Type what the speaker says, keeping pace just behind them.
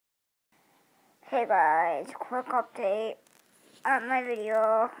Hey guys, quick update on my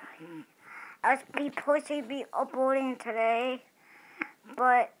video. I was supposed to be uploading today,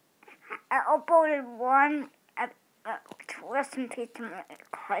 but I uploaded one. Rest in peace to my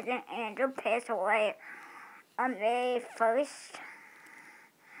cousin Andrew, passed away on May 1st.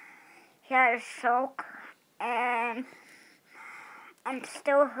 He had a stroke, and I'm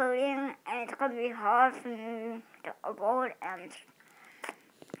still hurting, and it's gonna be hard for me to upload, and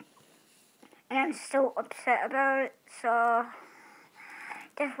I'm still upset about it, so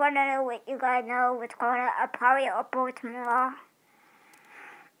just wanted to let you guys know what's going on. I'll probably upload tomorrow.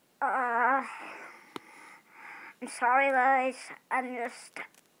 I'm sorry guys, I'm just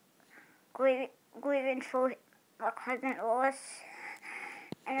grieving for my cousin loss,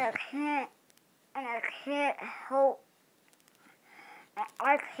 and I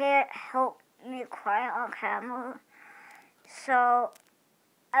can't help me cry on camera, so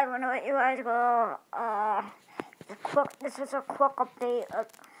I want to let you guys go. This is a quick update.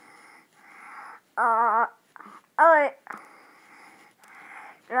 Alright,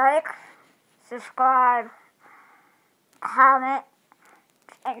 like, subscribe, comment,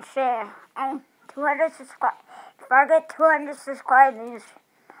 and share. And 200 subscribers. If I get 200 subscribers,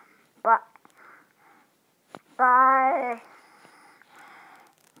 but by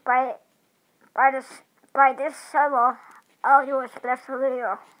this summer, I'll do a special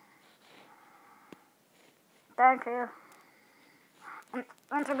video. Thank you.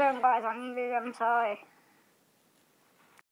 Once again, guys, I'm sorry.